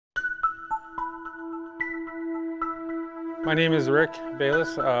My name is Rick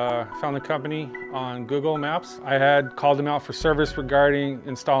Bayless. Found the company on Google Maps. I had called them out for service regarding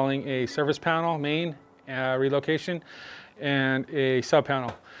installing a service panel main relocation and a sub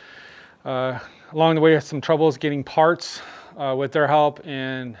panel. Along the way, I had some troubles getting parts with their help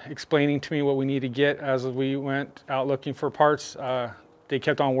and explaining to me what we need to get as we went out looking for parts. They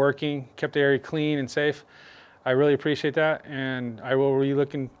kept on working, kept the area clean and safe. I really appreciate that, and I will be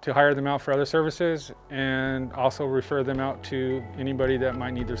looking to hire them out for other services and also refer them out to anybody that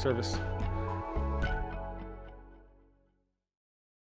might need their service.